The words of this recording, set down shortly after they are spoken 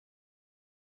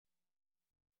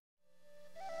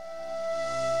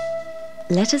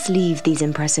Let us leave these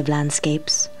impressive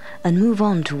landscapes and move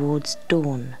on towards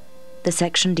Dawn, the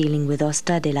section dealing with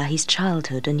Ostad Elahi's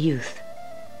childhood and youth.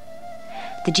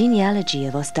 The genealogy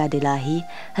of Ostad Elahi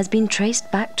has been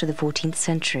traced back to the 14th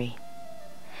century.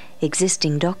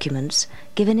 Existing documents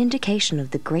give an indication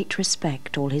of the great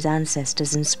respect all his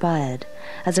ancestors inspired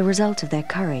as a result of their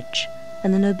courage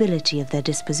and the nobility of their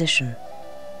disposition.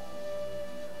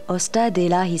 Ostad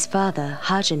Elahi's father,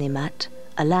 Haj Nemat,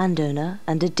 a landowner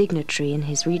and a dignitary in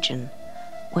his region,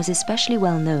 was especially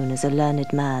well known as a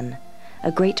learned man,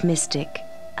 a great mystic,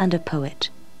 and a poet.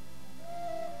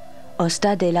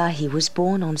 Ostad Elahi was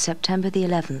born on September the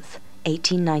 11th,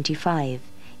 1895,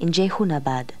 in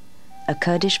Jehunabad, a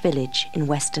Kurdish village in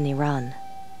western Iran.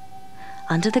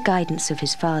 Under the guidance of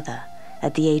his father,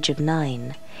 at the age of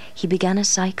 9, he began a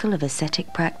cycle of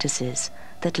ascetic practices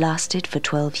that lasted for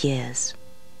 12 years.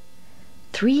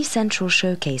 3 central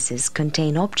showcases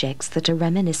contain objects that are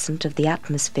reminiscent of the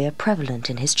atmosphere prevalent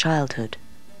in his childhood.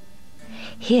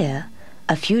 Here,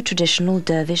 a few traditional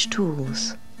dervish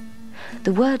tools.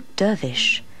 The word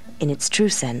dervish, in its true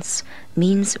sense,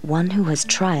 means one who has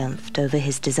triumphed over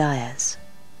his desires.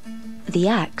 The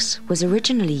axe was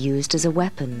originally used as a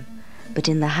weapon, but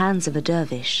in the hands of a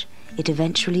dervish, it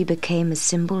eventually became a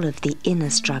symbol of the inner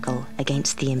struggle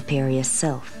against the imperious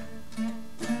self.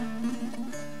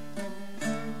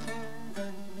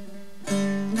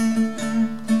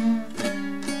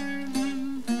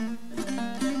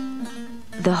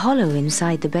 The hollow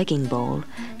inside the begging bowl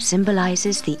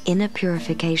symbolizes the inner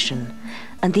purification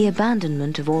and the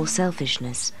abandonment of all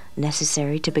selfishness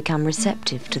necessary to become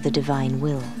receptive to the divine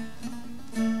will.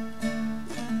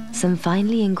 Some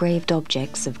finely engraved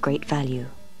objects of great value.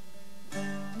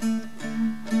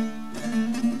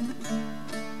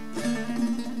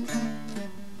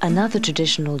 Another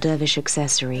traditional dervish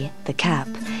accessory, the cap,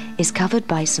 is covered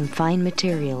by some fine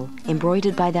material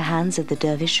embroidered by the hands of the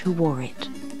dervish who wore it.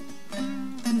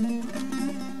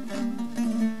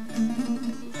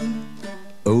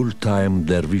 Old-time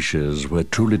dervishes were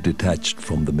truly detached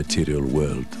from the material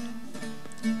world.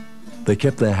 They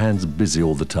kept their hands busy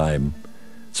all the time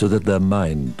so that their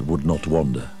mind would not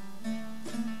wander.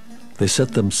 They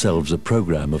set themselves a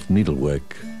program of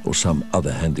needlework or some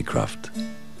other handicraft.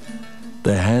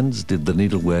 Their hands did the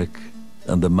needlework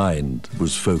and the mind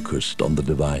was focused on the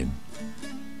divine.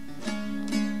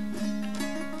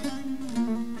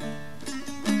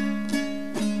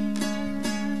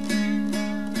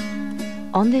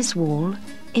 On this wall,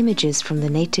 images from the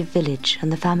native village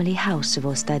and the family house of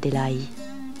Ostad Elahi.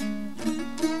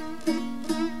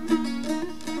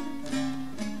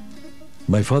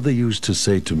 My father used to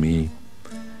say to me,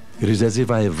 "It is as if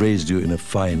I have raised you in a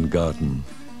fine garden.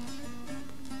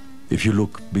 If you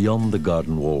look beyond the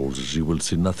garden walls, you will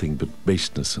see nothing but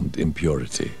baseness and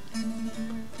impurity."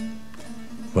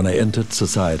 When I entered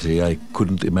society, I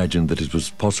couldn't imagine that it was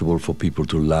possible for people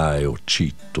to lie or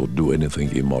cheat or do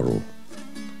anything immoral.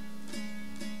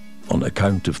 On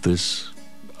account of this,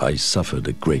 I suffered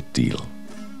a great deal.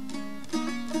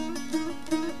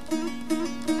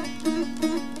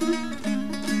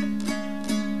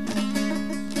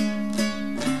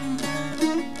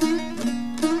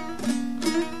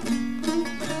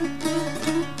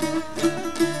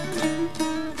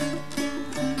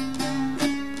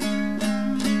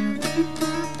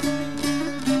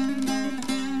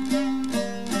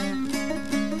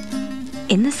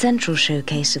 In the central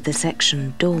showcase of the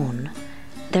section Dawn,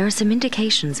 there are some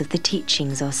indications of the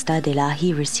teachings Ostad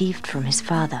Elahi received from his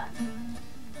father.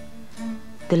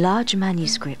 The large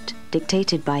manuscript,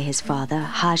 dictated by his father,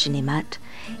 Haj Nemat,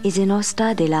 is in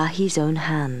Ostad Elahi's own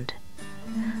hand.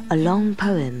 A long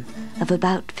poem of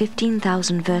about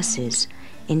 15,000 verses,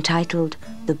 entitled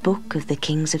The Book of the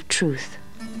Kings of Truth.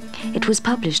 It was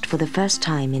published for the first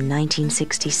time in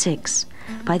 1966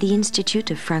 by the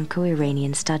Institute of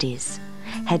Franco-Iranian Studies,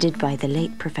 headed by the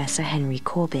late Professor Henry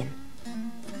Corbin.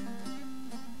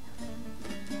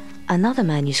 Another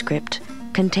manuscript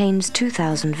contains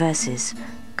 2,000 verses,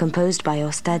 composed by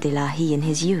Ostad Elahi in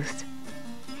his youth.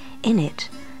 In it,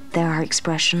 there are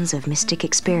expressions of mystic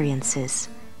experiences,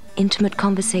 intimate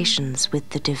conversations with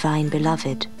the divine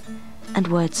beloved, and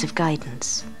words of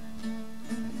guidance.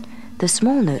 The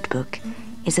small notebook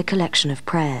is a collection of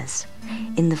prayers,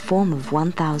 in the form of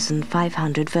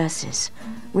 1,500 verses,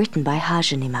 written by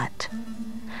Haj Nemat.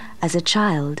 As a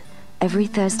child, every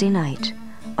Thursday night,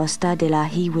 Ostad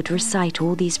Elahi would recite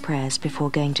all these prayers before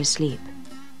going to sleep.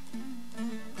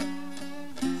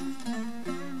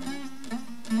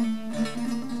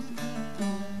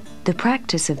 The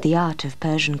practice of the art of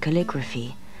Persian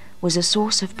calligraphy was a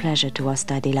source of pleasure to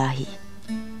Ostad Elahi.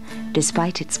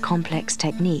 Despite its complex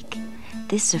technique,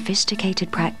 this sophisticated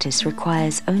practice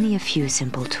requires only a few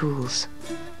simple tools.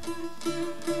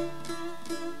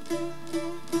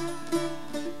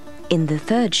 In the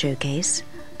third showcase,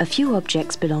 a few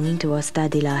objects belonging to Ostad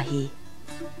Elahi.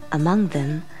 Among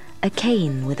them, a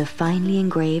cane with a finely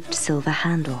engraved silver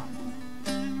handle.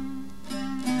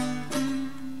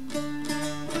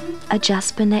 A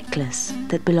jasper necklace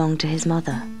that belonged to his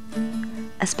mother.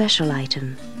 A special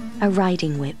item, a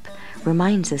riding whip,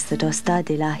 reminds us that Ostad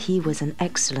Elahi was an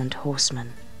excellent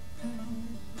horseman.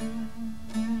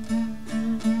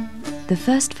 The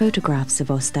first photographs of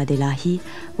Ostad Elahi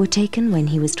were taken when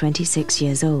he was 26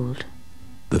 years old.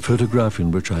 The photograph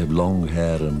in which I have long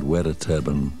hair and wear a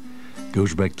turban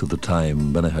goes back to the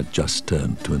time when I had just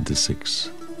turned 26.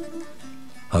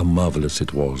 How marvelous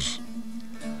it was.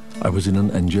 I was in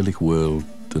an angelic world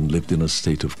and lived in a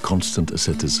state of constant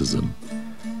asceticism,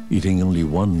 eating only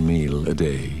one meal a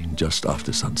day just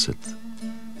after sunset.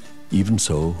 Even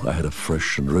so, I had a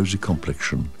fresh and rosy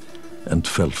complexion and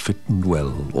felt fit and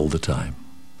well all the time.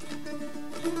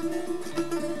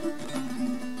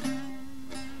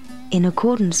 In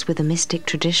accordance with the mystic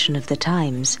tradition of the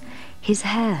times, his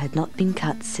hair had not been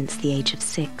cut since the age of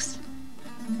 6.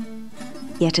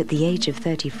 Yet at the age of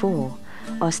 34,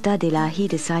 Ostad Elahi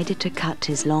decided to cut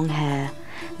his long hair,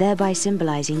 thereby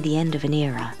symbolizing the end of an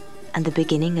era and the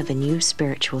beginning of a new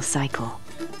spiritual cycle.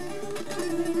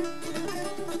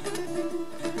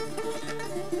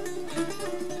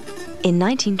 In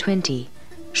 1920,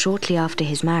 shortly after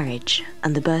his marriage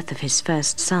and the birth of his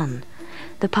first son,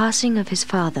 the passing of his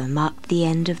father marked the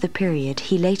end of the period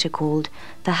he later called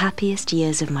the happiest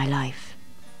years of my life.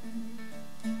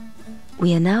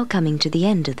 We are now coming to the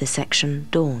end of the section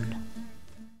Dawn.